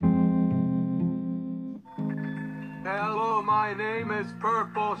Hello, my name is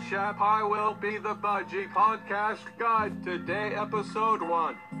Purple Chef. I will be the Budgie podcast guide. Today, episode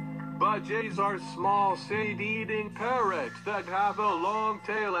 1. Budgies are small seed-eating parrots that have a long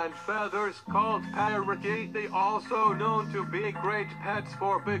tail and feathers called parakeet. They also known to be great pets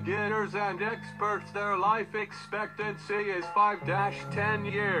for beginners and experts. Their life expectancy is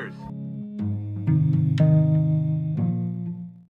 5-10 years.